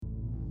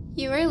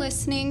You are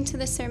listening to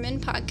the Sermon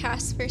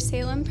Podcast for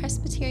Salem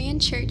Presbyterian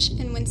Church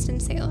in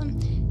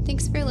Winston-Salem.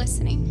 Thanks for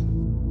listening.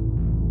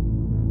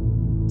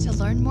 To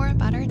learn more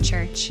about our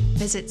church,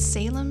 visit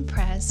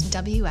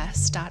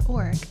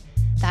salempresws.org.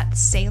 That's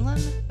Salem,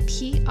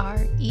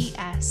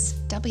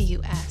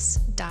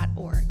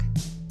 PRESWS.org.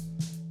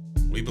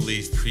 We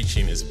believe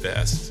preaching is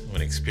best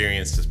when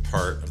experienced as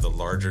part of the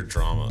larger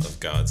drama of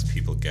God's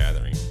people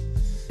gathering.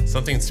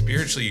 Something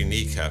spiritually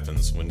unique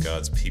happens when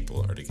God's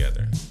people are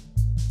together.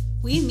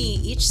 We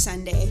meet each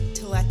Sunday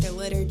to let the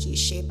liturgy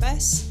shape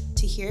us,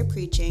 to hear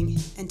preaching,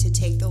 and to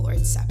take the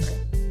Lord's Supper.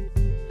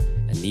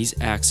 And these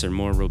acts are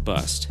more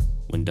robust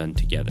when done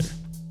together.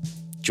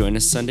 Join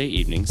us Sunday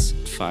evenings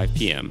at 5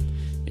 p.m.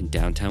 in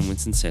downtown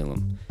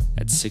Winston-Salem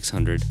at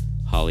 600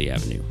 Holly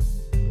Avenue.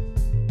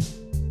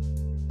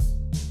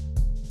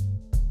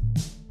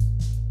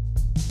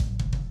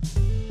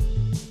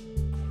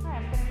 All right,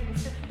 I'm going to read the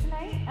scripture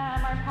tonight.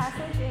 Our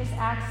passage is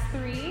Acts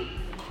 3,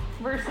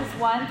 verses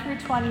 1 through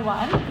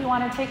 21. If you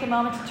want to take a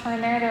moment to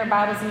turn there are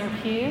Bibles in your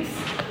pews.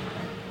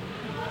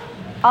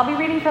 I'll be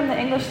reading from the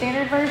English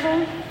Standard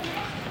Version.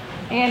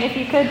 And if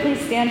you could,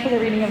 please stand for the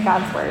reading of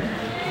God's Word.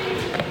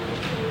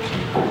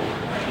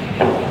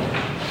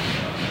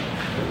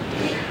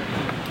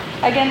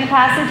 Again, the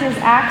passage is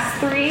Acts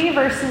 3,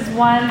 verses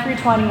 1 through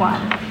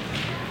 21.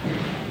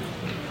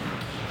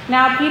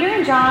 Now Peter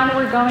and John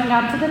were going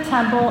up to the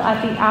temple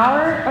at the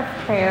hour of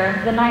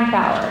prayer, the 9th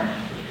hour.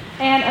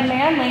 And a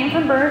man lame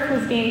from birth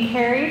was being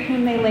carried,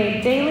 whom they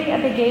laid daily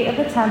at the gate of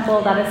the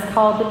temple that is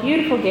called the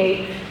Beautiful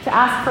Gate, to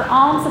ask for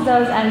alms of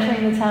those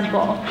entering the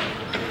temple.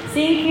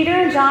 Seeing Peter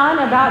and John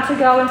about to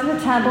go into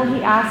the temple,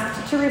 he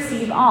asked to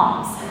receive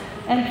alms.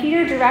 And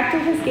Peter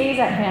directed his gaze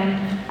at him,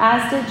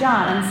 as did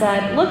John, and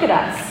said, "Look at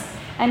us."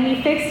 And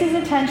he fixed his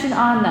attention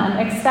on them,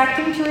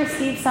 expecting to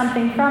receive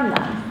something from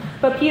them.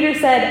 But Peter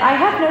said, "I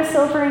have no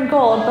silver and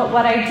gold, but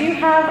what I do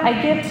have I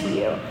give to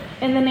you.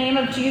 In the name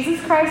of Jesus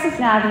Christ of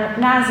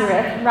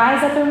Nazareth,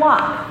 rise up and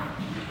walk."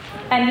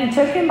 And he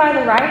took him by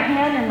the right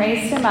hand and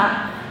raised him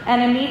up,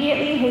 and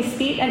immediately his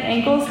feet and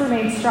ankles were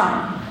made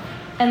strong.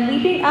 And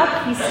leaping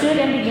up, he stood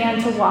and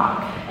began to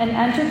walk, and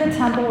entered the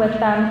temple with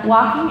them,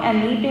 walking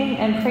and leaping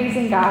and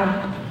praising God.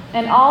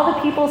 And all the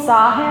people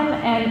saw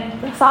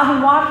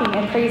him walking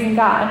and praising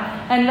God,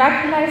 and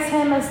recognized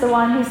him as the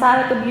one who sat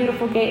at the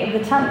beautiful gate of the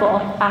temple,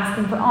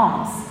 asking for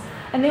alms.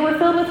 And they were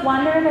filled with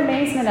wonder and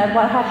amazement at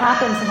what had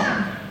happened to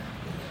him.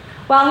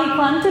 While he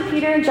clung to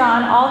Peter and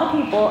John, all the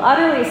people,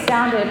 utterly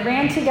astounded,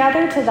 ran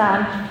together to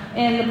them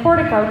in the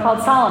portico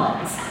called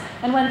Solomon's.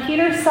 And when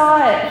Peter saw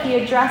it, he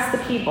addressed the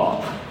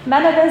people.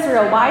 "Men of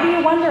Israel, why do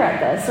you wonder at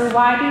this? Or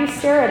why do you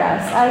stare at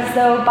us, as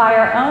though by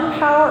our own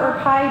power or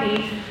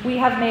piety we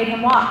have made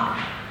him walk?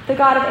 The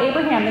God of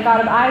Abraham, the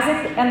God of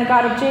Isaac, and the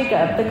God of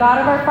Jacob, the God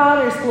of our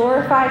fathers,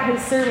 glorified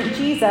his servant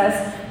Jesus,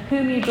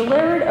 whom you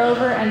delivered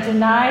over and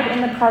denied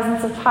in the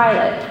presence of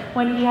Pilate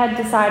when he had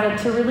decided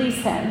to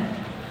release him.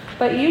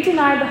 But you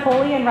denied the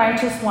holy and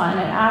righteous one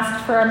and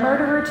asked for a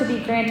murderer to be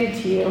granted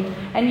to you,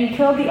 and you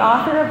killed the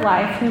author of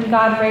life, whom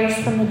God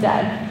raised from the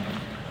dead.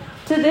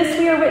 To this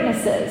we are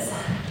witnesses,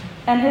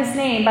 and his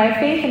name, by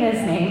faith in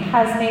his name,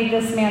 has made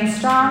this man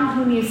strong,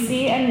 whom you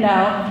see and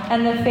know,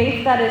 and the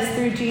faith that is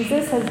through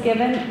Jesus has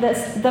given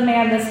the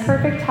man this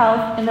perfect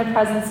health in the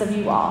presence of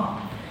you all.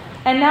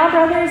 And now,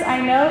 brothers, I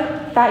know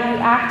that you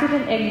acted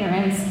in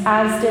ignorance,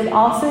 as did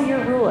also your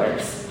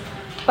rulers.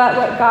 But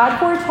what God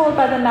foretold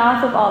by the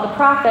mouth of all the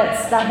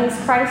prophets, that his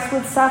Christ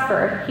would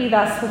suffer, he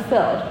thus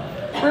fulfilled.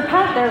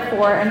 Repent,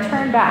 therefore, and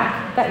turn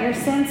back, that your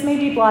sins may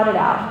be blotted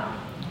out,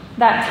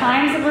 that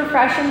times of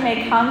refreshing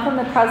may come from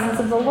the presence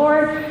of the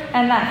Lord,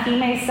 and that he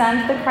may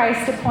send the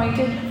Christ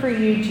appointed for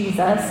you,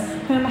 Jesus,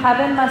 whom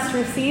heaven must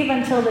receive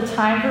until the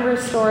time for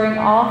restoring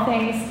all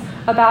things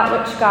about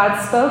which God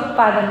spoke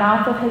by the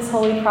mouth of his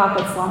holy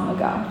prophets long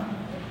ago."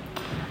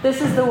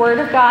 This is the word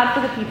of God for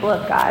the people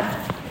of God.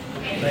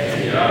 Thanks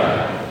be to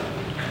God.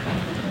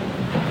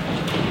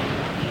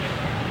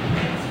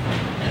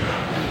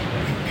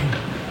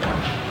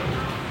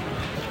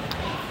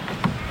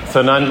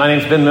 So my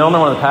name's Ben Milner,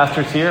 one of the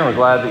pastors here, and we're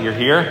glad that you're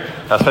here,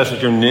 especially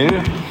if you're new.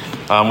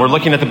 We're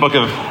looking at the book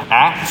of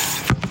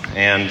Acts,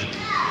 and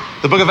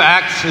the book of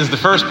Acts is the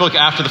first book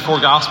after the four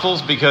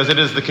Gospels because it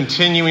is the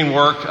continuing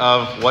work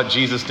of what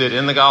Jesus did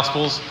in the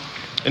Gospels.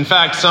 In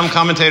fact, some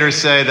commentators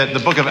say that the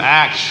book of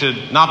Acts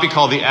should not be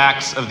called the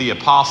Acts of the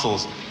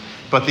Apostles,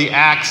 but the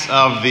Acts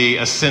of the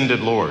Ascended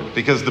Lord,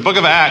 because the book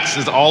of Acts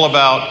is all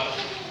about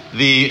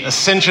the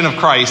ascension of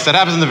Christ. That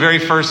happens in the very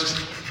first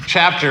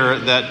chapter,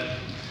 that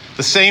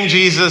the same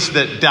Jesus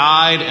that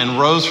died and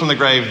rose from the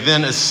grave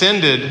then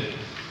ascended.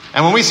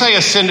 And when we say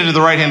ascended to the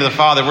right hand of the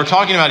Father, we're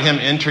talking about him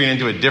entering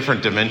into a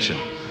different dimension,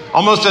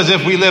 almost as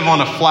if we live on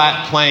a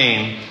flat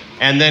plane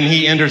and then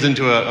he enters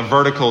into a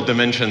vertical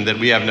dimension that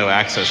we have no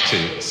access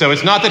to. So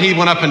it's not that he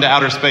went up into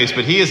outer space,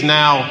 but he is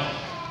now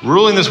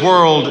ruling this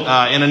world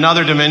in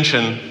another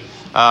dimension.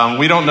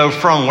 We don't know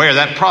from where.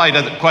 That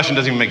question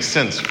doesn't even make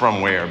sense,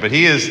 from where. But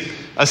he is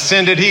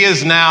ascended. He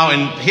is now,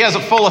 and he has a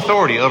full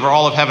authority over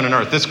all of heaven and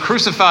earth. This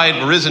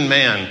crucified, risen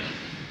man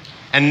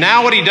And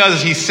now what he does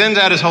is he sends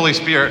out his Holy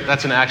Spirit.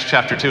 That's in Acts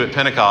chapter 2 at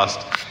Pentecost.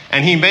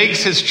 And he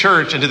makes his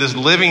church into this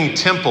living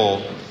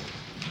temple,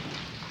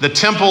 the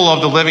temple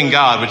of the living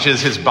God, which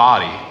is his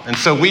body. And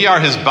so we are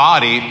his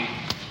body.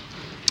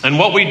 And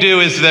what we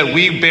do is that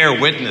we bear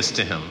witness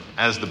to him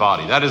as the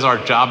body. That is our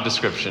job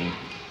description.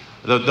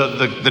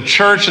 The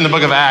church in the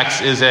book of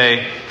Acts is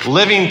a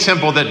living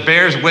temple that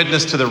bears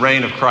witness to the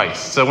reign of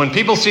Christ. So when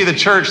people see the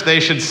church, they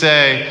should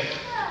say,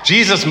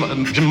 Jesus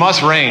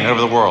must reign over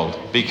the world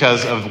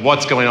because of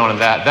what's going on in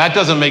that. That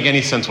doesn't make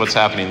any sense what's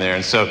happening there.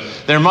 And so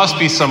there must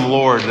be some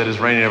Lord that is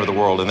reigning over the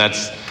world, and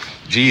that's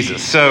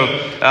Jesus. So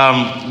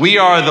we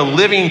are the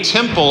living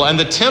temple. And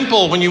the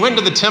temple, when you went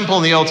to the temple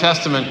in the Old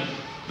Testament,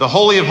 the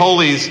Holy of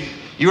Holies,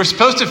 you were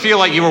supposed to feel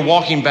like you were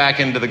walking back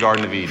into the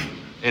Garden of Eden.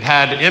 It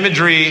had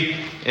imagery.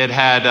 It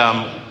had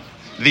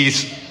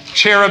these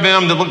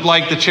cherubim that looked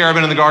like the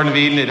cherubim in the Garden of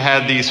Eden. It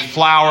had these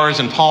flowers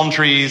and palm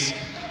trees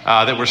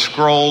that were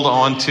scrolled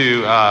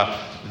onto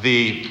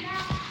the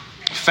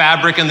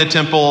fabric in the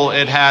temple.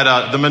 It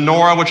had the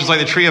menorah, which was like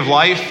the tree of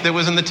life that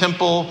was in the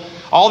temple.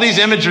 All these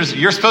images,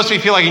 you're supposed to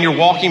feel like you're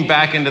walking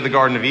back into the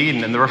Garden of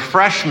Eden. And the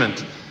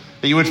refreshment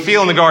that you would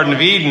feel in the Garden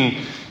of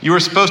Eden, you were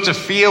supposed to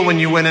feel when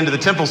you went into the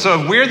temple.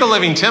 So if we're the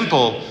living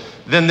temple,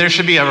 then there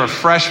should be a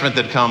refreshment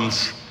that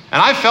comes.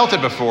 And I've felt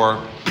it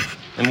before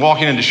in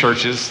walking into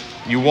churches.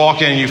 You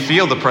walk in and you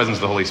feel the presence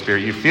of the Holy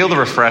Spirit. You feel the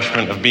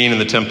refreshment of being in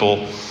the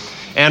temple.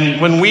 And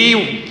when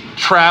we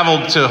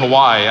traveled to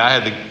Hawaii, I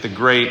had the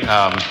great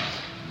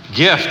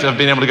gift of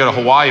being able to go to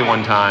Hawaii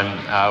one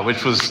time,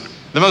 which was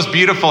the most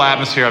beautiful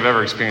atmosphere I've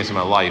ever experienced in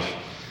my life.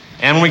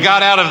 And when we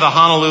got out of the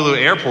Honolulu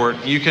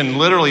airport, you can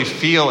literally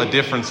feel a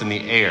difference in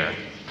the air.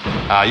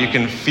 You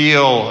can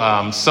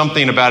feel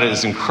something about it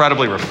is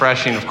incredibly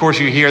refreshing. Of course,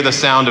 you hear the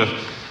sound of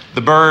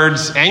the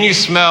birds, and you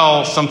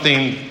smell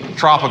something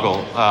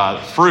tropical,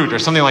 fruit or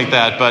something like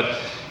that.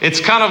 But it's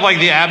kind of like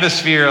the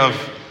atmosphere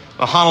of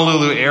the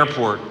Honolulu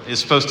airport is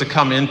supposed to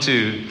come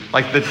into,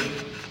 like the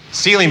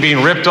ceiling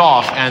being ripped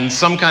off and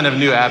some kind of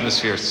new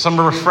atmosphere. Some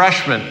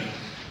refreshment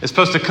is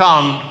supposed to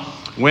come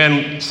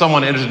when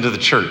someone enters into the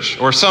church.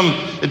 Or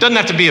it doesn't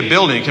have to be a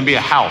building, it can be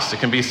a house, it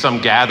can be some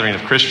gathering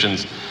of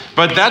Christians.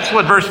 But that's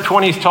what verse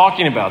 20 is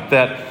talking about,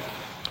 that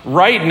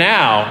right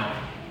now,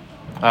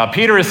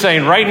 Peter is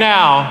saying right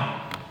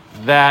now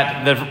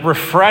that the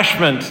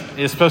refreshment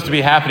is supposed to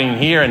be happening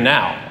here and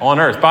now on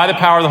earth by the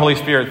power of the Holy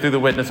Spirit through the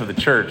witness of the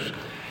church.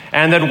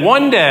 And that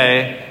one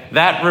day,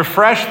 that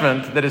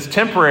refreshment that is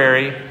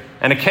temporary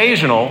and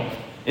occasional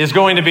is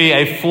going to be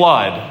a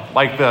flood,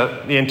 like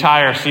the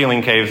entire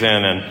ceiling caves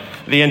in and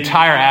the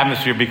entire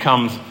atmosphere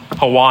becomes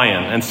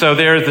Hawaiian. And so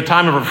there's the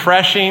time of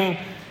refreshing,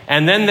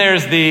 and then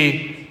there's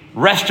the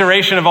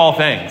restoration of all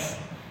things.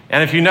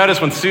 And if you notice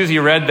when Susie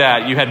read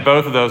that, you had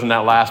both of those in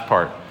that last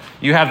part.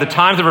 You have the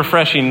times of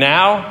refreshing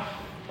now,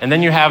 and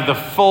then you have the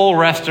full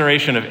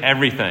restoration of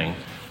everything.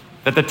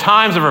 That the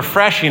times of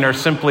refreshing are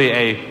simply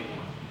a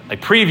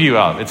preview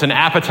of. It's an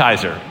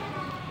appetizer.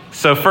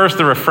 So first,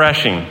 the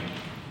refreshing.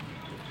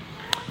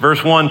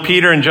 Verse 1,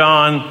 Peter and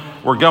John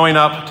were going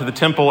up to the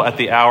temple at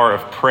the hour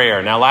of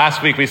prayer. Now,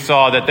 last week we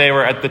saw that they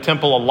were at the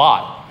temple a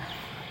lot.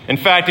 In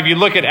fact, if you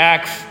look at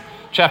Acts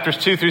chapters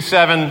 2 through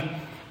 7,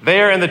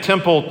 they are in the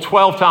temple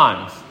 12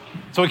 times.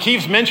 So it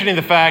keeps mentioning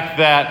the fact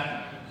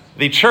that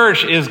the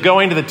church is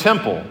going to the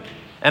temple.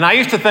 And I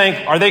used to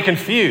think, are they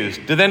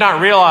confused? Did they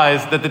not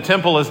realize that the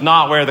temple is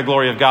not where the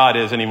glory of God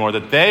is anymore,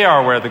 that they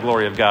are where the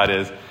glory of God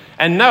is?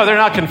 And no, they're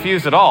not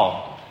confused at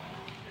all.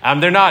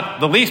 They're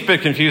not the least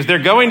bit confused. They're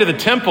going to the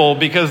temple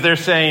because they're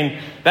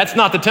saying, that's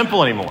not the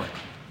temple anymore.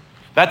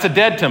 That's a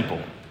dead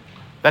temple.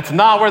 That's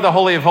not where the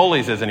Holy of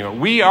Holies is anymore.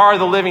 We are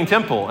the living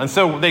temple. And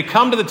so they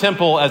come to the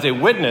temple as a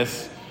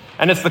witness,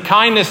 and it's the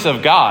kindness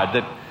of God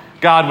that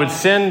God would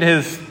send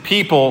his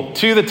people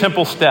to the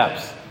temple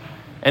steps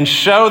and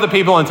show the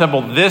people in the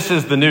temple, this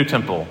is the new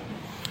temple,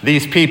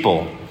 these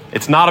people.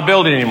 It's not a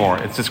building anymore.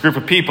 It's this group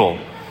of people.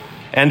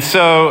 And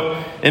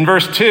so in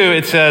verse 2,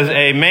 it says,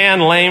 a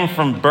man lame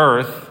from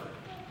birth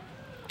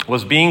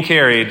was being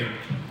carried,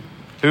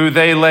 who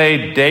they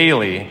laid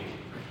daily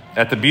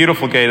at the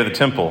beautiful gate of the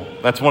temple.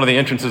 That's one of the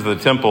entrances of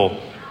the temple,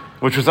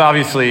 which was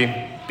obviously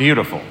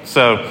beautiful.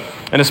 So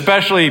an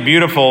especially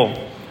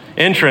beautiful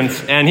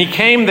entrance. And he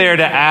came there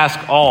to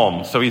ask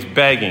alms. So he's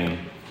begging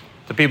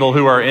the people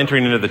who are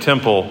entering into the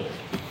temple.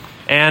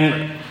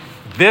 And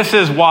this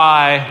is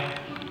why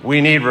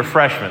we need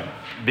refreshment,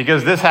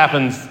 because this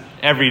happens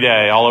every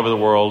day all over the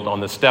world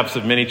on the steps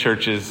of many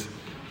churches,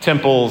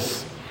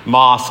 temples,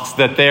 mosques,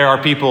 that there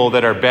are people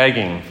that are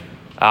begging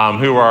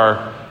who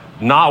are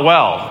not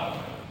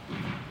well.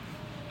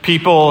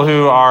 People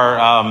who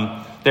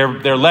are,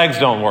 their legs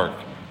don't work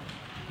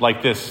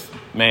like this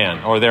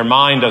man, or their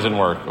mind doesn't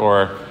work,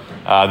 or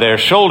their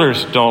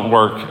shoulders don't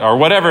work, or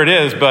whatever it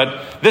is.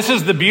 But this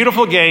is the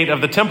beautiful gate of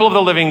the temple of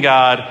the living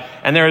God,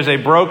 and there is a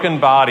broken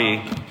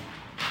body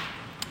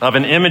of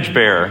an image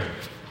bearer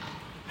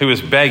who is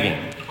begging.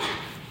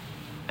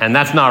 And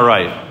that's not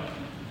right.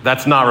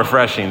 That's not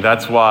refreshing.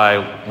 That's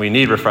why we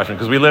need refreshment,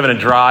 because we live in a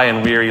dry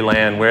and weary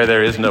land where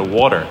there is no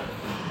water.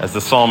 as the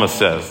psalmist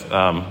says.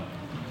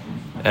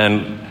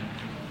 And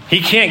he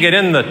can't get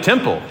in the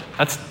temple.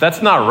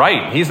 That's not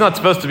right. He's not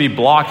supposed to be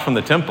blocked from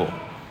the temple.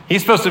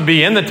 He's supposed to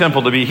be in the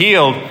temple to be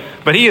healed,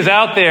 but he is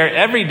out there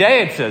every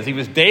day, it says. He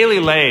was daily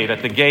laid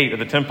at the gate of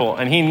the temple,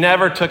 and he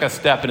never took a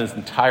step in his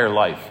entire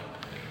life.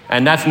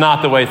 And that's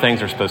not the way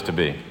things are supposed to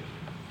be.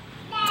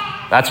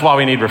 That's why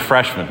we need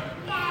refreshment.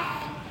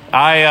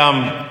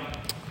 I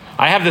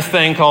have this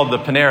thing called the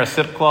Panera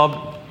Sip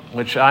Club,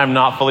 which I'm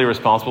not fully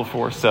responsible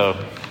for, so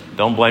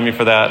don't blame me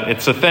for that.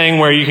 It's a thing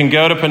where you can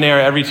go to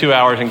Panera every 2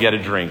 hours and get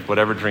a drink,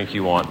 whatever drink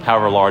you want,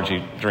 however large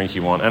drink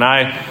you want. And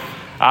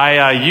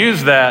I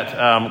use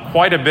that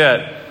quite a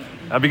bit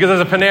because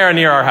there's a Panera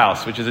near our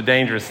house, which is a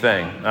dangerous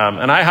thing.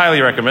 And I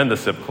highly recommend the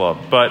Sip Club.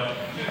 But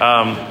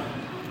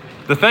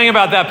the thing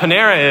about that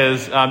Panera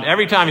is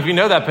every time, if you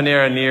know that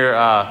Panera near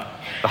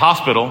the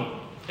hospital,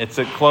 it's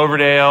at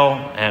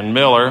Cloverdale and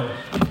Miller.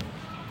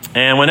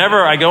 And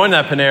whenever I go in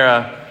that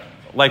Panera,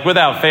 like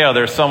without fail,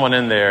 there's someone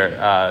in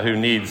there who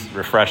needs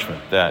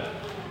refreshment,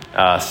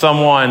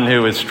 someone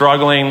who is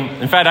struggling.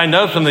 In fact, I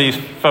know some of these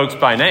folks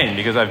by name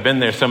because I've been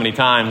there so many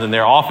times, and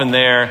they're often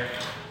there,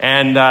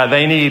 and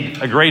they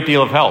need a great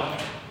deal of help.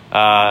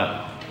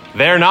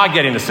 They're not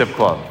getting the Sip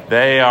Club.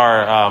 They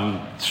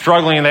are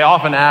struggling, and they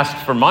often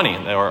ask for money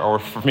or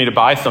for me to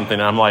buy something.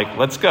 And I'm like,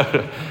 let's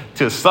go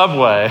to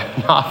Subway,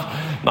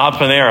 not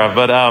Panera.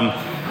 But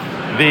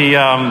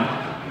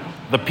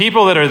the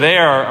people that are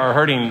there are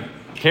hurting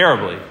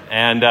terribly.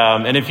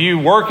 And if you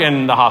work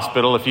in the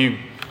hospital, if you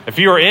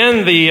are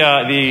in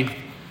the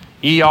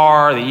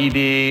ER,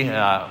 the ED,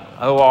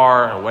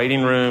 OR,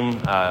 waiting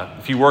room,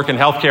 if you work in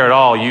healthcare at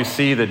all, you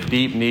see the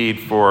deep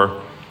need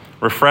for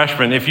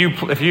refreshment. If you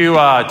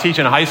teach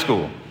in a high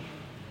school,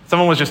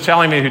 someone was just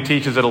telling me who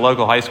teaches at a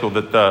local high school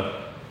that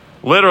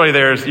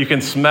literally you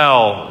can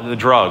smell the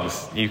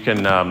drugs. You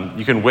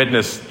can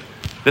witness.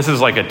 This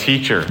is like a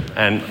teacher,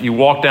 and you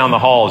walk down the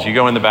halls, you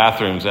go in the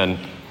bathrooms, and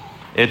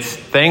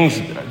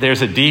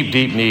there's a deep,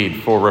 deep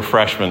need for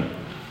refreshment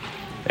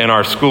in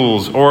our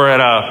schools or at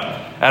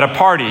a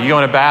party. You go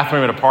in a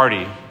bathroom at a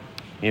party,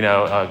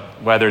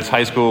 whether it's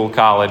high school,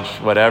 college,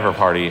 whatever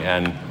party,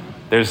 and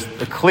there's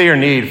a clear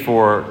need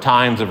for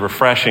times of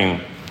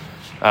refreshing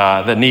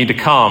that need to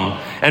come.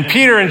 And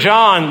Peter and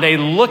John, they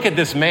look at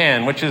this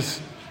man, which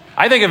is,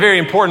 I think, a very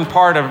important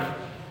part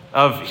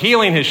of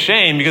healing his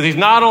shame, because he's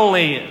not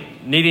only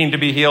needing to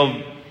be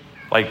healed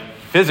like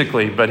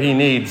physically, but he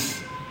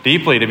needs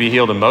deeply to be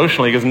healed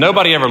emotionally, because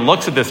nobody ever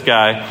looks at this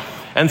guy.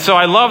 And so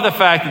I love the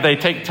fact that they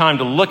take time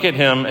to look at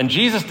him, and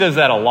Jesus does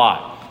that a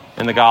lot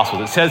in the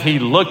Gospels. It says he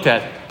looked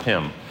at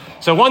him.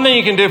 So one thing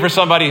you can do for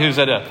somebody who's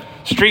at a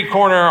street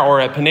corner or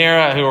at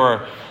Panera who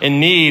are in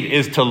need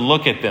is to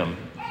look at them.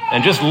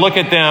 And just look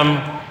at them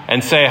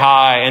and say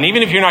hi. And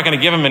even if you're not going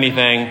to give them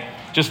anything,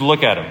 just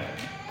look at them.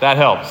 That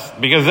helps,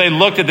 because they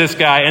looked at this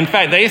guy. In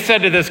fact, they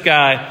said to this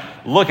guy,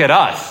 look at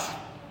us,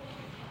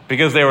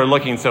 because they were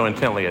looking so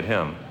intently at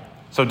him.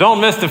 So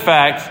don't miss the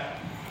fact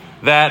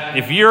that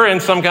if you're in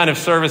some kind of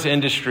service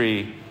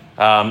industry,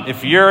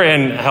 if you're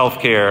in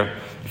healthcare,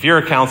 if you're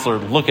a counselor,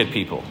 look at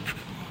people.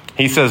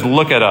 He says,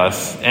 look at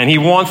us. And he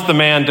wants the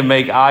man to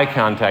make eye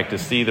contact to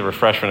see the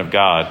refreshment of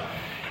God.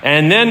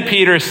 And then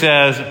Peter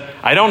says,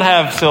 I don't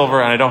have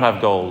silver and I don't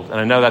have gold. And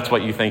I know that's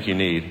what you think you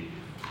need,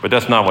 but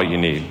that's not what you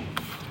need.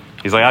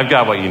 He's like, I've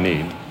got what you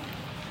need.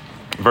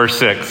 Verse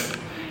 6.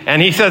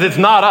 And he says, it's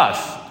not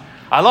us.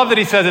 I love that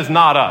he says it's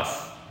not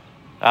us.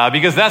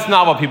 Because that's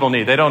not what people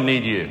need. They don't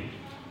need you.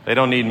 They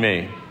don't need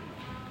me.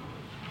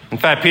 In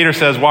fact, Peter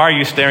says, why are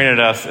you staring at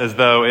us as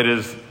though it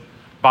is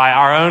by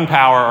our own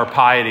power or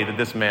piety that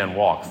this man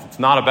walks? It's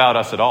not about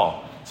us at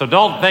all. So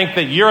don't think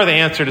that you're the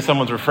answer to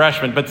someone's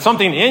refreshment, but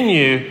something in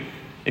you.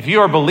 If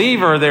you are a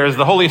believer, there is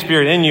the Holy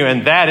Spirit in you,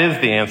 and that is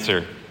the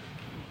answer.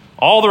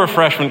 All the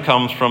refreshment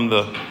comes from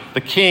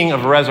the King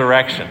of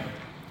resurrection,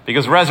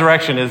 because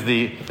resurrection is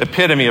the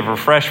epitome of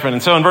refreshment.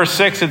 And so in verse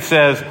 6 it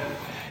says,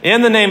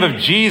 in the name of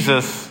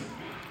Jesus,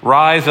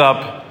 rise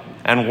up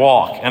and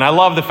walk. And I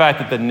love the fact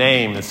that the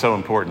name is so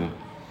important.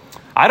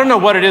 I don't know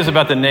what it is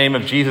about the name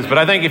of Jesus, but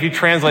I think if you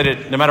translate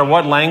it, no matter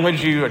what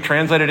language you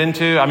translate it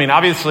into, I mean,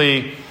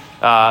 obviously,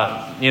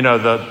 just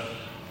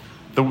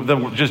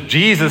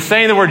Jesus,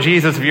 saying the word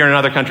Jesus, if you're in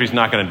another country, is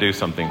not going to do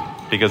something,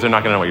 because they're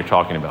not going to know what you're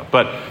talking about.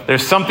 But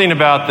there's something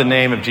about the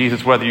name of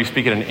Jesus, whether you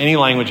speak it in any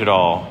language at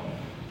all.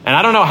 And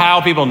I don't know how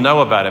people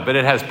know about it, but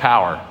it has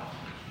power.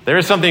 There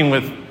is something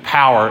with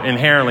power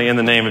inherently in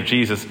the name of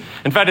Jesus.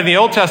 In fact, in the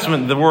Old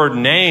Testament, the word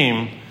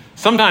name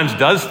sometimes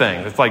does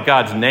things. It's like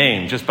God's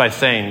name. Just by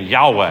saying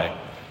Yahweh,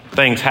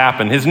 things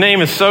happen. His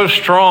name is so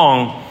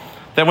strong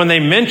that when they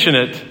mention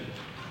it,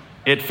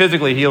 it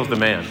physically heals the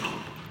man.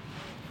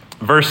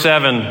 Verse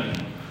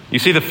 7, you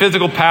see the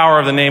physical power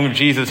of the name of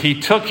Jesus. He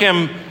took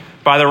him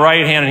by the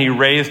right hand and he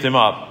raised him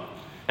up.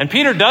 And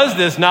Peter does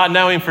this not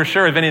knowing for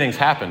sure if anything's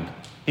happened.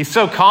 He's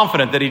so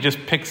confident that he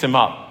just picks him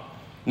up,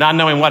 not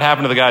knowing what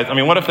happened to the guy. I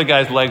mean, what if the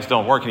guy's legs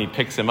don't work and he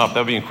picks him up?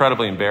 That would be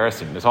incredibly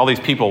embarrassing. There's all these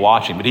people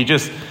watching, but he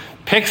just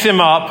picks him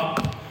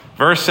up.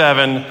 Verse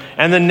 7,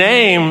 and the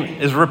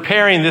name is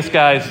repairing this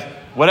guy's,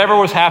 whatever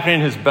was happening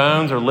in his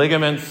bones or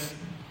ligaments,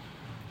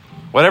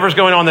 whatever's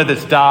going on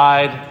that's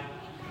died,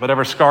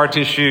 whatever scar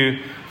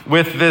tissue,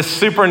 with this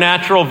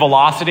supernatural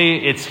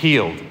velocity, it's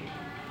healed.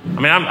 I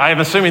mean, I'm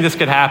assuming this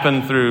could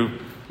happen through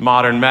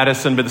modern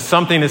medicine, but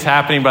something is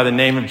happening by the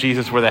name of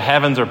Jesus where the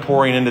heavens are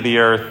pouring into the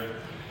earth,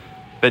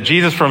 that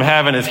Jesus from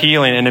heaven is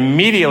healing. And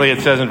immediately, it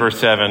says in verse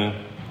 7,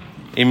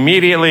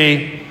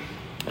 immediately,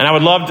 and I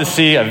would love to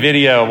see a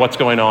video of what's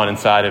going on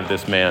inside of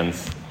this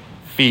man's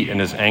feet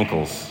and his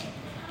ankles.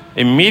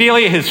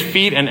 Immediately, his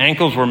feet and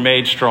ankles were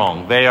made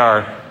strong. They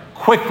are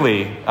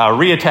quickly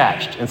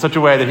reattached in such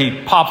a way that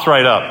he pops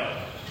right up.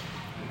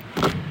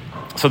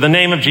 So the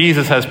name of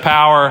Jesus has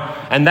power,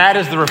 and that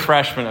is the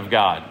refreshment of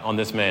God on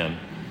this man.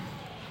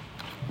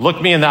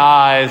 Look me in the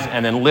eyes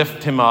and then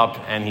lift him up,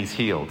 and he's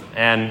healed.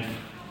 And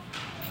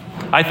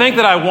I think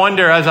that I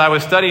wonder, as I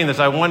was studying this,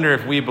 I wonder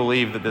if we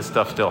believe that this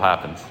stuff still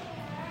happens.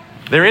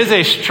 There is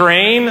a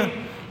strain.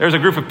 There's a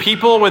group of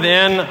people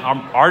within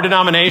our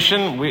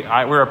denomination.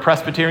 We're a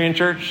Presbyterian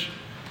church.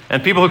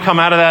 And people who come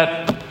out of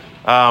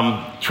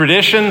that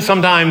tradition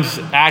sometimes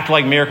act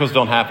like miracles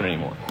don't happen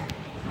anymore.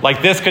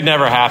 Like this could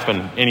never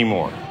happen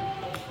anymore.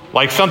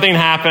 Like something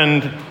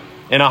happened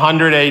in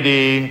 100 AD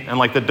and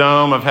like the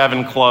dome of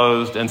heaven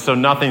closed, and so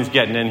nothing's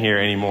getting in here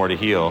anymore to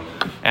heal.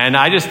 And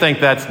I just think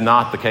that's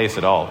not the case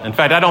at all. In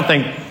fact, I don't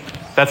think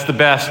that's the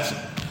best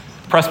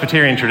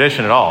Presbyterian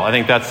tradition at all. I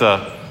think that's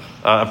a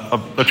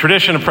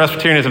tradition of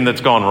Presbyterianism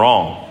that's gone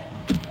wrong.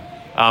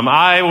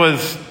 I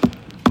was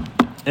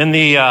in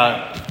the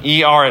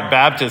ER at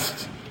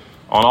Baptist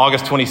on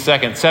August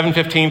 22nd,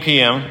 7:15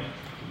 p.m.,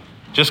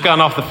 just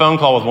gotten off the phone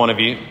call with one of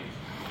you.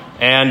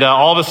 And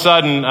all of a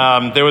sudden,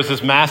 there was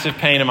this massive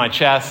pain in my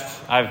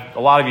chest. A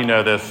lot of you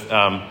know this.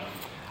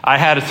 I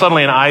had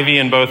suddenly an IV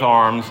in both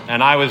arms,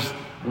 and I was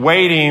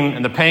waiting,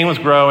 and the pain was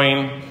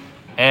growing,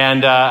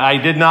 and I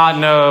did not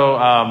know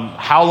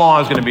how long I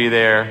was going to be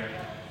there.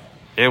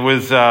 It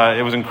was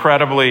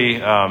incredibly,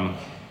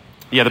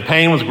 the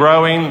pain was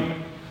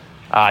growing.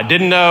 I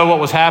didn't know what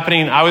was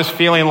happening. I was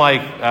feeling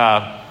like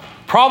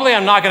probably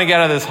I'm not going to get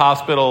out of this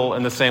hospital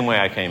in the same way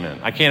I came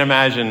in. I can't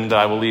imagine that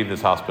I will leave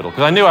this hospital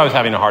because I knew I was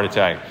having a heart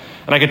attack.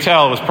 And I could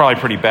tell it was probably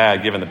pretty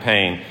bad given the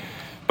pain.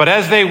 But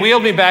as they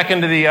wheeled me back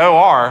into the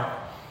OR,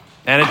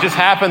 and it just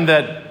happened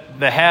that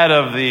the head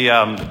of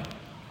the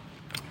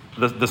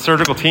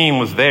surgical team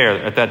was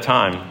there at that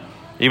time,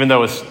 even though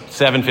it was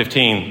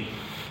 7:15.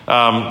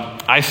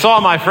 I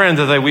saw my friends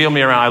as they wheeled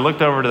me around. I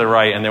looked over to the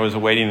right, and there was a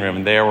waiting room,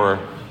 and there were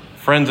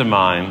friends of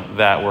mine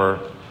that were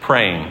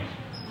praying.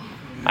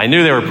 I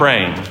knew they were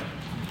praying.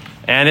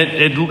 And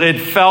it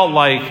felt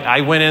like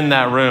I went in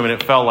that room and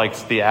it felt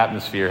like the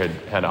atmosphere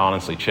had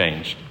honestly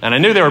changed. And I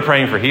knew they were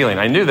praying for healing.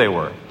 I knew they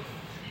were.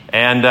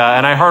 And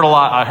I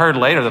heard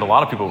later that a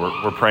lot of people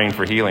were praying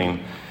for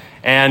healing.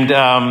 And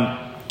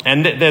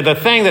the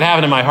thing that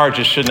happened in my heart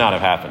just should not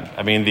have happened.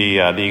 I mean,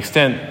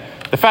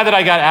 the fact that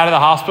I got out of the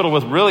hospital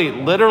was really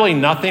literally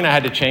nothing I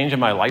had to change in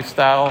my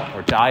lifestyle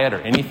or diet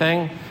or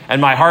anything. And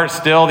my heart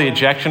still, the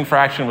ejection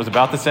fraction was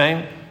about the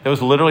same. There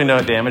was literally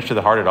no damage to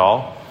the heart at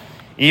all.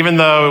 Even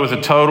though it was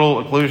a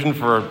total occlusion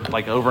for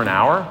like over an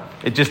hour,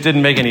 it just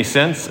didn't make any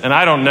sense. And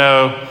I don't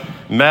know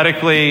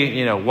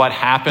medically, what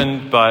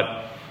happened, but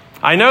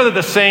I know that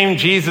the same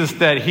Jesus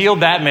that healed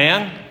that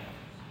man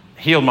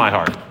healed my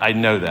heart. I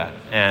know that.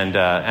 And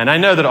I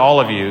know that all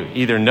of you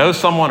either know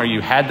someone or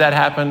you had that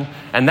happen,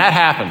 and that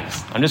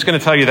happens. I'm just going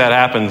to tell you that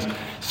happens.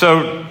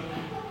 So,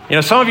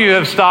 some of you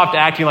have stopped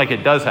acting like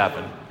it does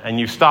happen, and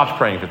you've stopped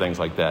praying for things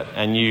like that,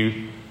 and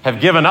you have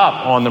given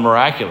up on the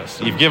miraculous.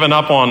 You've given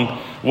up on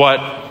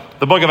what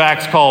the book of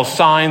Acts calls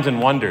signs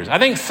and wonders. I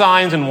think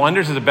signs and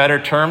wonders is a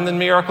better term than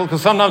miracle, because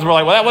sometimes we're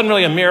like, well, that wasn't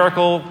really a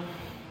miracle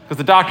because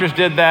the doctors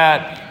did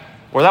that,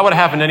 or that would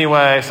have happened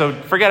anyway, so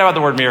forget about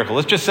the word miracle.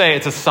 Let's just say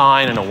it's a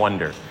sign and a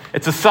wonder.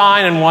 It's a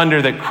sign and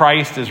wonder that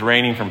Christ is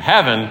reigning from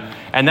heaven,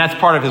 and that's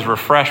part of his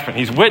refreshment.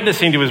 He's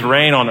witnessing to his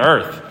reign on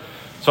earth.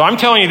 So I'm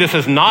telling you, this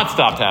has not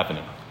stopped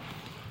happening,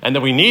 and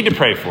that we need to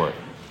pray for it.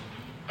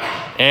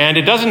 And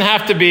it doesn't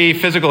have to be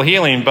physical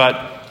healing,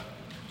 but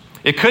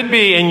it could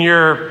be in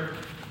your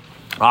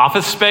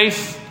office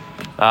space.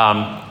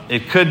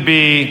 It could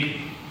be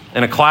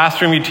in a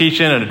classroom you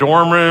teach in a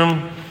dorm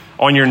room,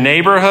 on your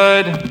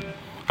neighborhood.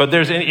 But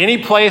there's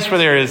any place where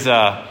there is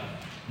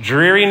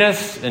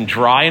dreariness and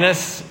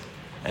dryness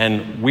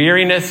and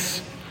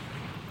weariness,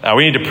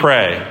 we need to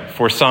pray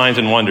for signs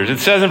and wonders. It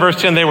says in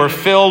verse 10, they were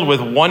filled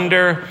with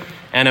wonder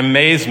and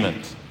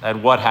amazement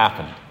at what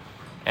happened.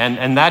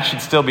 And that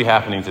should still be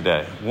happening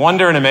today.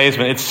 Wonder and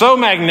amazement. It's so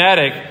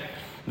magnetic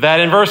that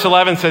in verse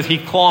 11 says he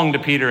clung to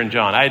Peter and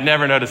John. I had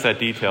never noticed that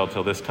detail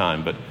till this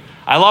time, but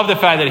I love the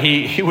fact that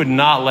he would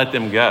not let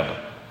them go.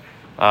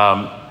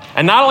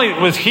 And not only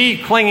was he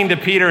clinging to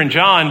Peter and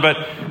John,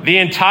 but the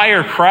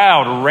entire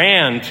crowd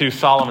ran to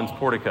Solomon's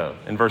portico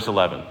in verse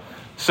 11.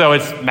 So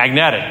it's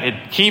magnetic.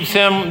 It keeps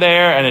him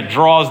there and it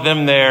draws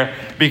them there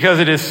because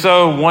it is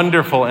so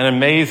wonderful and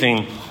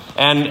amazing.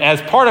 And as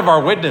part of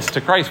our witness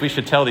to Christ, we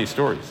should tell these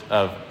stories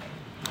of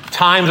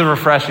times of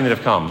refreshing that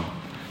have come.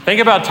 Think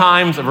about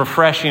times of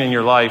refreshing in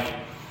your life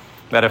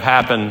that have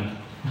happened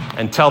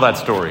and tell that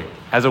story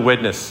as a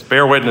witness.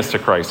 Bear witness to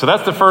Christ. So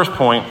that's the first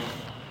point.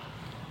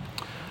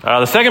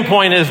 The second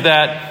point is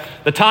that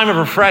the time of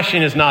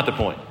refreshing is not the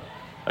point.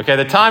 Okay,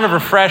 the time of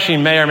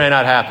refreshing may or may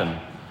not happen.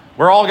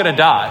 We're all going to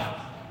die.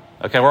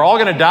 Okay, we're all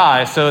going to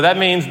die, so that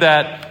means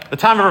that the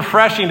time of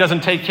refreshing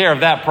doesn't take care of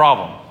that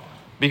problem.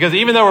 Because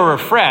even though we're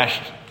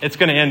refreshed, it's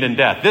going to end in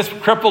death. This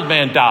crippled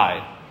man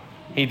died.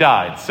 He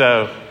died.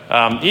 So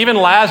even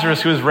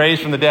Lazarus, who was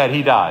raised from the dead,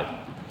 he died.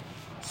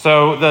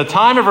 So the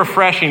time of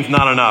refreshing is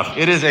not enough.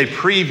 It is a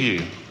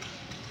preview.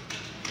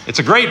 It's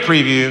a great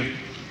preview,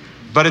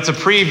 but it's a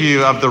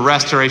preview of the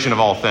restoration of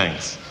all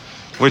things,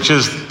 which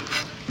is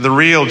the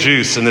real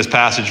juice in this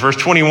passage. Verse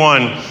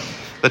 21,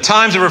 the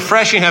times of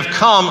refreshing have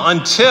come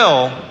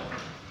until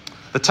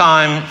the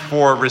time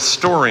for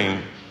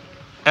restoring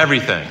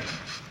everything.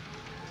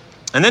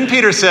 And then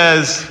Peter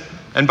says,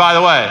 and by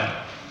the way,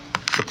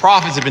 the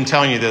prophets have been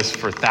telling you this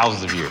for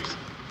thousands of years.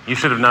 You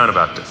should have known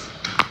about this.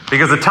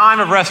 Because the time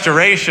of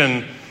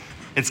restoration,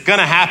 it's going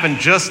to happen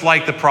just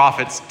like the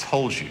prophets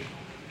told you.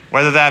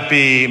 Whether that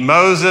be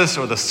Moses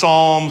or the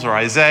Psalms or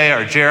Isaiah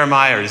or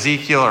Jeremiah or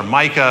Ezekiel or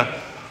Micah,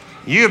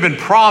 you have been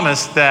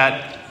promised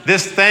that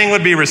this thing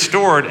would be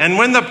restored. And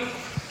when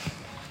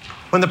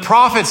the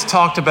prophets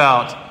talked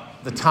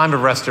about the time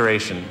of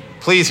restoration,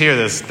 please hear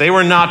this. They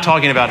were not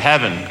talking about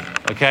heaven,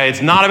 okay?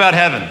 It's not about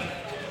heaven.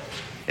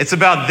 It's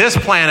about this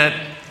planet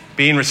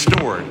being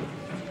restored.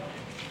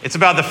 It's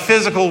about the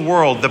physical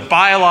world, the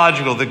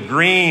biological, the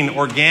green,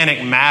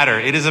 organic matter.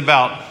 It is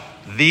about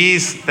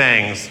these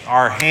things,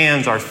 our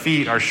hands, our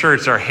feet, our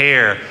shirts, our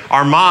hair,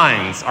 our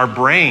minds, our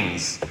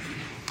brains.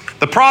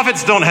 The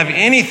prophets don't have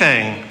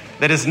anything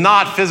that is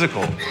not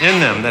physical in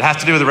them that has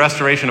to do with the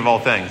restoration of all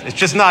things. It's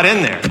just not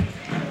in there.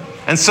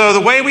 And so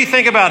the way we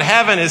think about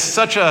heaven is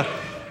such a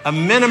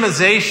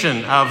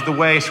minimization of the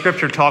way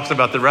Scripture talks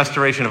about the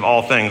restoration of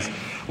all things.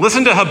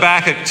 Listen to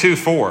Habakkuk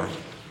 2:4.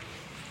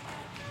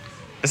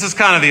 This is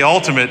kind of the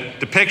ultimate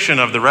depiction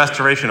of the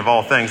restoration of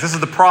all things. This is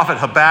the prophet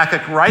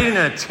Habakkuk writing in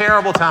a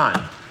terrible time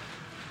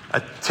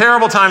in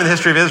the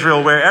history of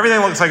Israel where everything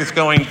looks like it's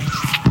going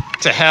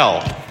to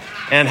hell.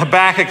 And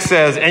Habakkuk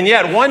says, and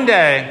yet one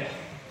day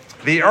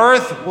the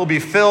earth will be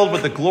filled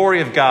with the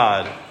glory of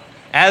God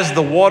as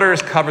the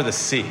waters cover the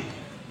sea.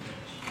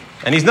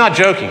 And he's not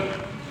joking.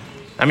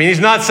 I mean, he's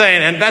not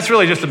saying, and that's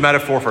really just a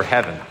metaphor for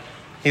heaven.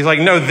 He's like,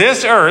 no,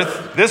 this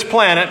earth, this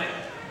planet,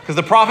 because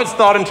the prophets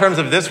thought in terms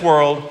of this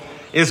world,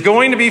 is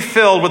going to be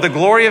filled with the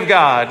glory of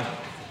God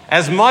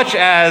as much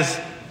as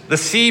the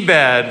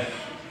seabed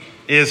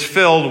is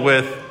filled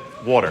with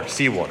water,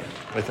 seawater,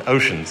 with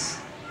oceans.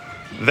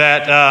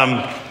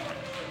 That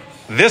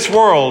this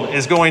world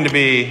is going to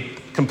be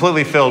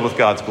completely filled with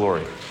God's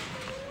glory.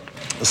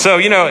 So,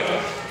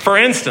 for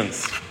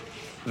instance,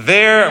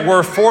 there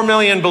were 4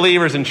 million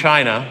believers in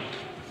China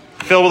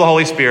filled with the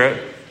Holy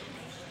Spirit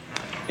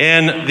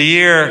in the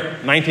year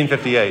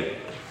 1958.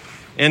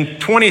 In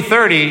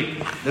 2030,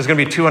 there's going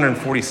to be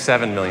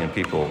 247 million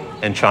people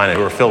in China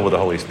who are filled with the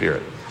Holy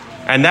Spirit.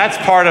 And that's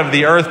part of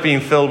the earth being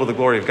filled with the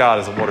glory of God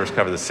as the waters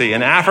cover the sea.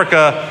 In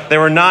Africa, there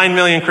were 9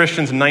 million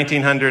Christians in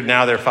 1900.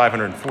 Now there are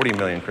 540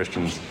 million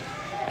Christians.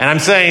 And I'm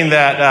saying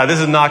that this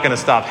is not going to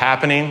stop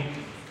happening.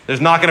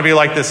 There's not going to be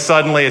like this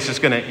suddenly, it's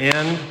just going to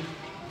end.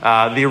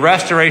 The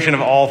restoration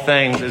of all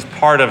things is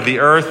part of the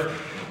earth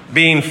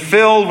being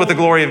filled with the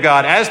glory of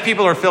God as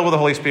people are filled with the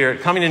Holy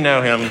Spirit, coming to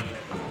know him.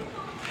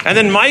 And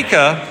then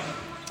Micah,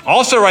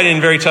 also writing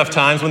in very tough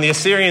times, when the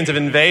Assyrians have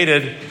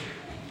invaded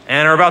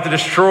and are about to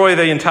destroy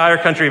the entire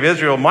country of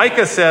Israel,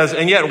 Micah says,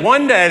 and yet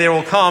one day there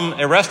will come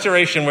a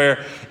restoration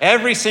where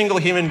every single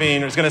human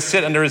being is going to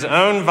sit under his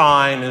own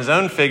vine, his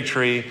own fig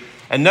tree,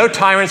 and no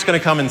tyrant's going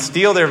to come and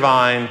steal their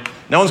vine.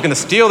 No one's going to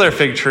steal their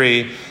fig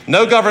tree.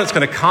 No government's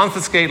going to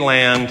confiscate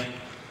land.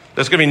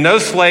 There's going to be no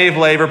slave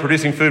labor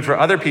producing food for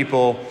other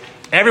people.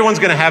 Everyone's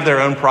going to have their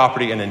own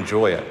property and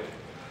enjoy it.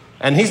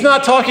 And he's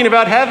not talking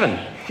about heaven.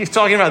 He's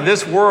talking about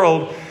this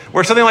world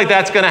where something like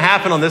that's going to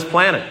happen on this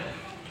planet.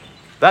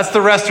 That's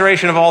the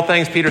restoration of all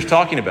things Peter's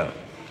talking about.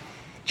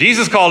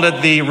 Jesus called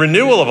it the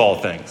renewal of all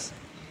things.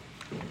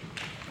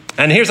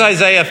 And here's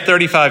Isaiah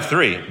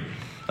 35:3,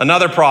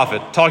 another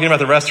prophet talking about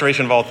the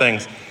restoration of all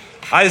things.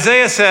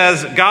 Isaiah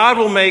says, God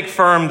will make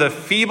firm the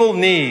feeble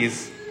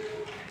knees,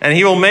 and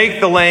he will make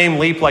the lame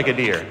leap like a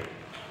deer.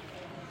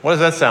 What does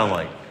that sound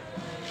like?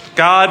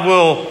 God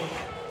will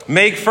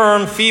make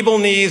firm feeble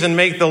knees and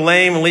make the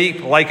lame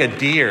leap like a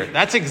deer.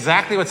 That's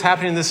exactly what's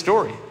happening in this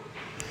story.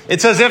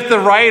 It's as if the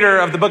writer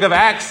of the book of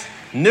Acts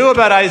knew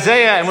about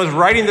Isaiah and was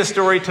writing this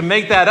story to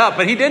make that up,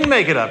 but he didn't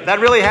make it up. That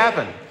really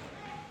happened.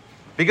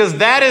 Because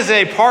that is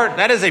a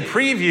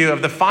preview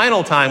of the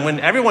final time when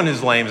everyone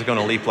who's lame is going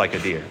to leap like a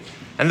deer.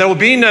 And there will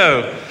be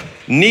no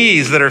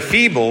knees that are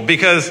feeble,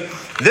 because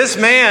this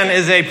man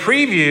is a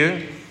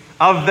preview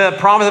of the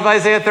promise of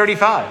Isaiah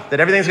 35, that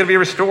everything's going to be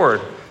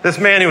restored. This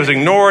man who was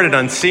ignored and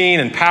unseen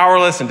and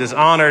powerless and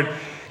dishonored.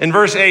 In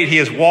verse 8, he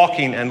is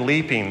walking and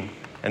leaping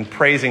and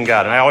praising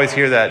God. And I always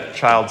hear that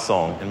child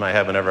song in my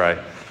head whenever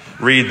I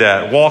read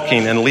that,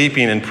 walking and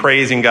leaping and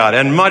praising God,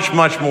 and much,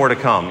 much more to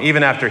come,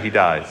 even after he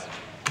dies.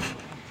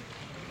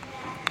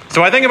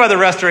 So I think about the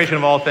restoration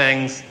of all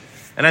things,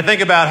 and I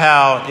think about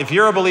how if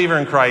you're a believer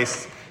in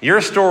Christ,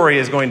 your story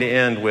is going to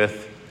end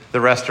with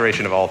the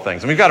restoration of all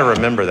things. And we've got to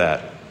remember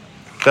that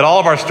all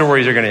of our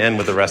stories are going to end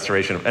with the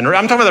restoration. And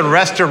I'm talking about the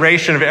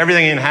restoration of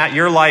everything in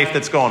your life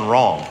that's gone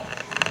wrong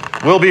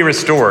will be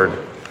restored.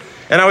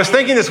 And I was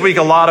thinking this week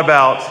a lot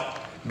about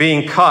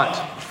being cut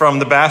from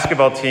the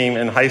basketball team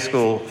in high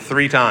school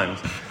 3 times.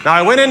 Now,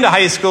 I went into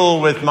high school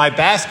with my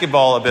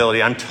basketball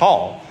ability. I'm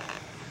tall.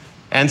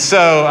 And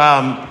so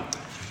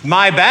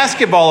my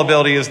basketball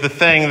ability is the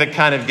thing that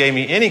kind of gave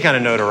me any kind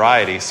of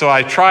notoriety. So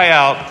I try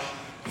out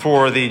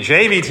for the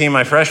JV team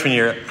my freshman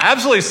year,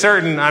 absolutely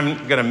certain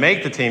I'm going to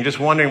make the team, just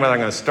wondering whether I'm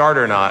going to start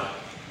or not.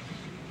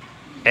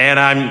 And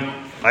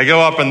I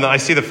go up and I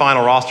see the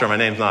final roster, and my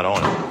name's not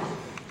on it.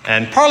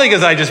 And partly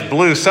because I just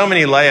blew so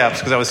many layups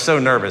because I was so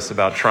nervous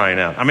about trying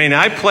out. I mean,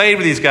 I played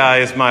with these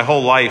guys my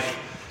whole life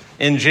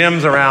in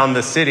gyms around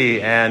the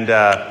city and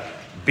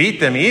beat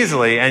them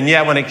easily. And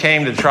yet when it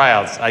came to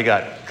tryouts, I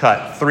got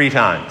cut 3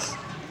 times.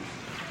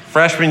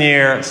 Freshman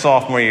year,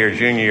 sophomore year,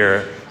 junior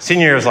year.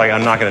 Senior year was like,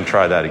 I'm not going to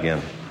try that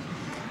again.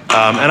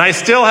 And I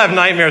still have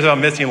nightmares about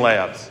missing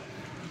layups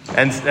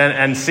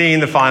and seeing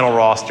the final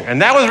roster.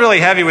 And that was really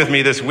heavy with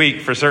me this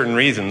week for certain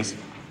reasons.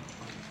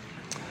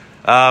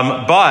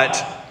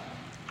 But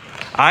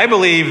I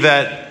believe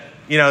that,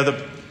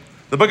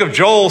 the book of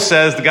Joel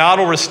says that God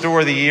will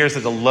restore the years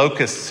that the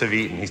locusts have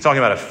eaten. He's talking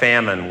about a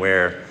famine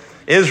where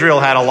Israel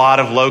had a lot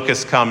of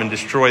locusts come and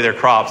destroy their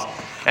crops.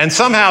 And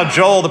somehow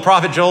the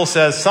prophet Joel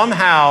says,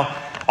 somehow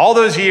all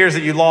those years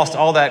that you lost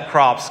all that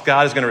crops,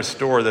 God is going to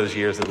restore those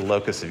years that the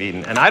locusts have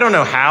eaten. And I don't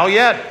know how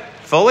yet,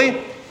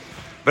 fully,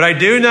 but I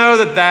do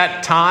know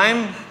that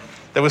time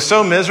that was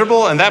so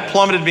miserable, and that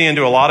plummeted me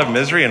into a lot of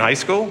misery in high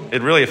school.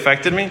 It really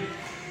affected me.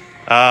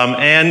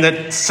 And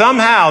that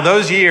somehow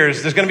those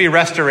years, there's going to be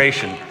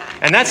restoration.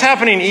 And that's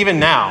happening even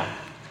now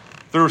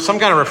through some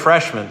kind of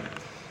refreshment.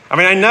 I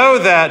mean, I know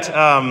that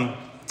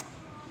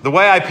the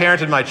way I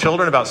parented my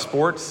children about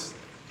sports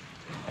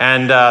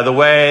and the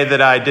way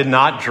that I did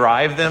not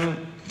drive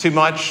them too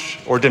much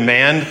or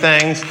demand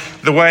things,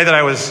 the way that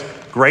I was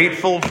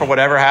grateful for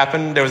whatever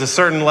happened, there was a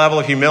certain level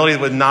of humility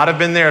that would not have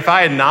been there. If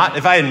I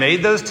had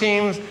made those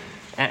teams,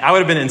 I would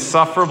have been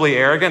insufferably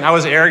arrogant. I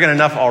was arrogant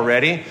enough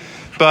already.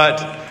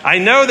 But I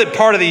know that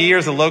part of the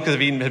years the locusts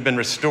of Eden had been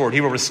restored. He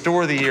will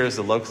restore the years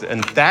the locusts,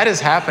 and that is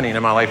happening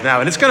in my life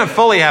now. And it's going to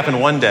fully happen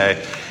one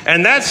day.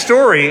 And that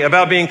story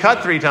about being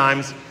cut 3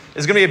 times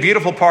is going to be a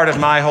beautiful part of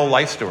my whole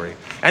life story.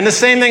 And the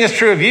same thing is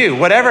true of you.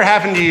 Whatever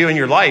happened to you in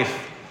your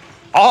life,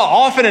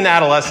 often in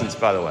adolescence,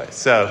 by the way.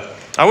 So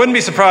I wouldn't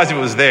be surprised if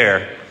it was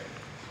there.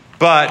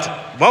 But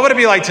what would it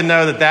be like to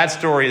know that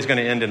story is going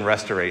to end in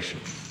restoration?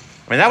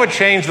 I mean, that would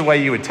change the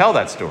way you would tell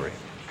that story.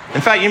 In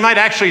fact, you might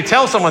actually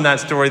tell someone that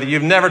story that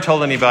you've never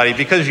told anybody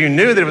because you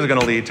knew that it was going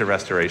to lead to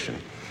restoration.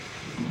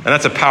 And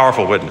that's a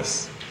powerful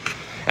witness.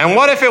 And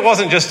what if it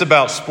wasn't just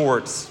about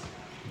sports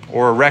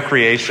or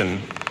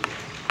recreation,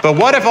 but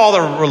what if all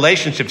the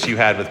relationships you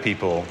had with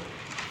people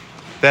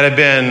that have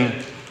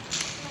been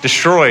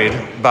destroyed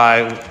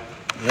by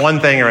one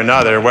thing or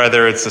another,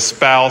 whether it's a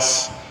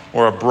spouse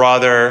or a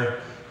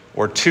brother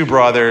or 2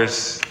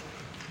 brothers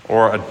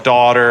or a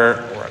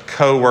daughter or a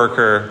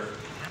coworker,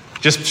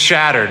 just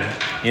shattered.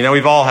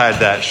 We've all had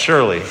that,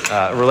 surely.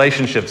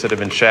 Relationships that have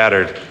been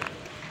shattered.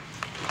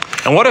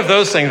 And what if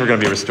those things were going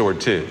to be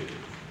restored too?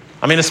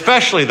 I mean,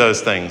 especially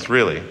those things,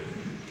 really.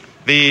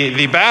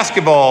 The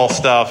basketball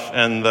stuff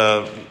and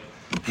the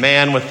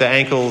man with the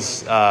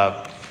ankles,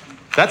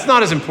 that's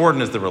not as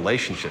important as the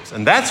relationships.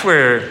 And that's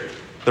where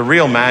the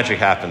real magic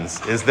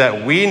happens, is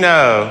that we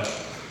know,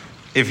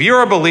 if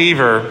you're a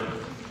believer,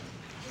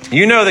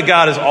 you know that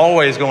God is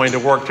always going to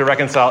work to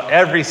reconcile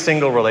every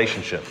single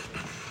relationship.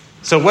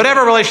 So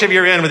whatever relationship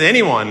you're in with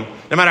anyone,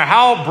 no matter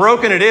how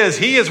broken it is,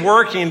 he is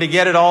working to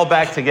get it all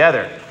back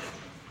together.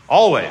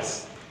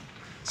 Always.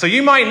 So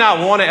you might not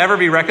want to ever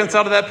be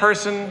reconciled to that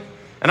person.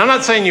 And I'm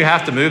not saying you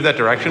have to move that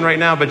direction right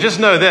now, but just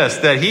know this,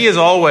 that he is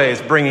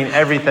always bringing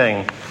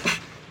everything.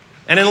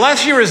 And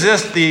unless you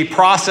resist the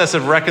process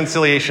of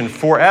reconciliation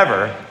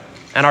forever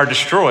and are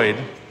destroyed,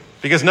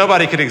 because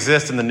nobody could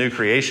exist in the new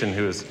creation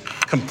who is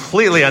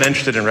completely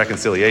uninterested in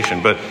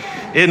reconciliation. But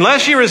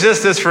unless you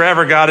resist this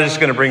forever, God is just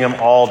going to bring them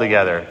all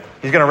together.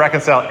 He's going to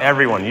reconcile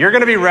everyone. You're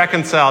going to be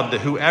reconciled to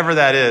whoever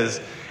that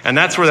is, and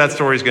that's where that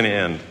story is going to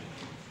end.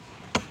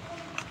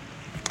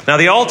 Now,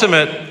 the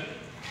ultimate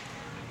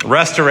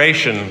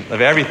restoration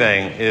of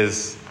everything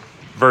is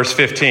verse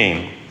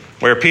 15,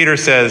 where Peter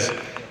says,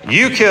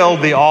 "You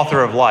killed the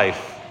author of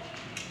life,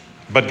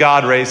 but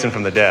God raised him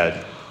from the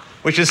dead,"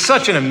 which is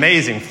such an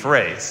amazing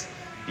phrase.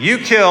 You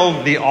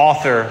killed the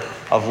author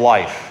of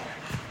life,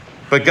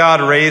 but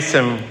God raised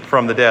him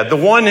from the dead. The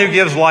one who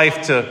gives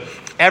life to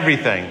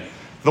everything.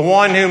 The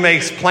one who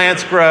makes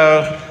plants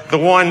grow.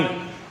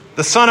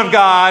 The Son of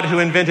God who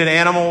invented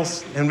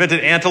animals,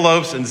 invented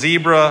antelopes and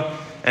zebra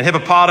and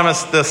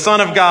Hippopotamus, the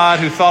Son of God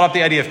who thought up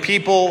the idea of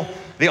people,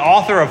 the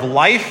author of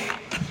life,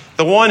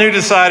 the one who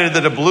decided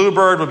that a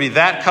bluebird would be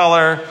that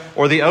color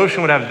or the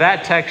ocean would have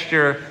that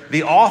texture,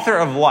 the author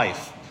of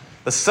life,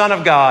 the Son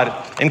of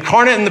God,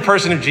 incarnate in the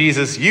person of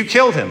Jesus, you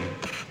killed him.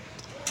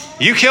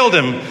 You killed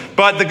him,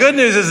 but the good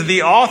news is that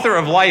the author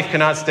of life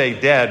cannot stay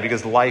dead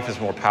because life is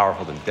more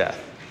powerful than death.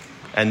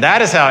 And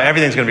that is how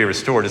everything's going to be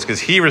restored, is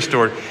because he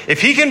restored. If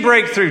he can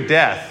break through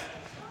death,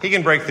 he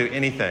can break through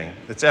anything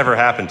that's ever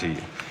happened to you.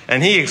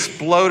 And he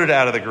exploded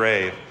out of the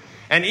grave.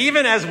 And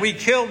even as we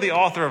killed the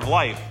author of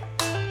life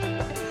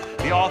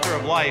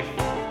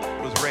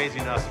was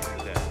raising us from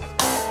the dead.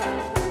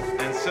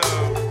 And so...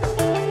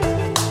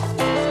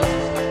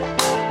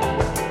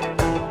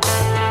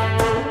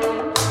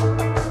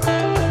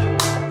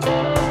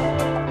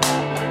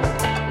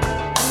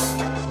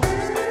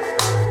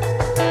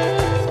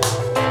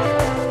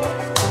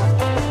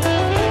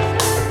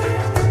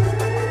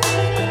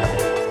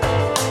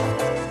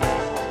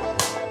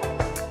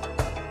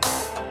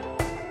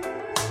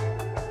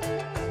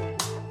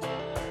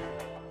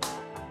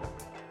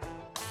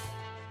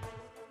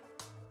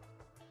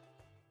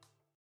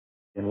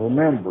 And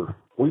remember,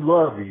 we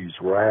love you,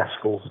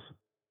 rascals.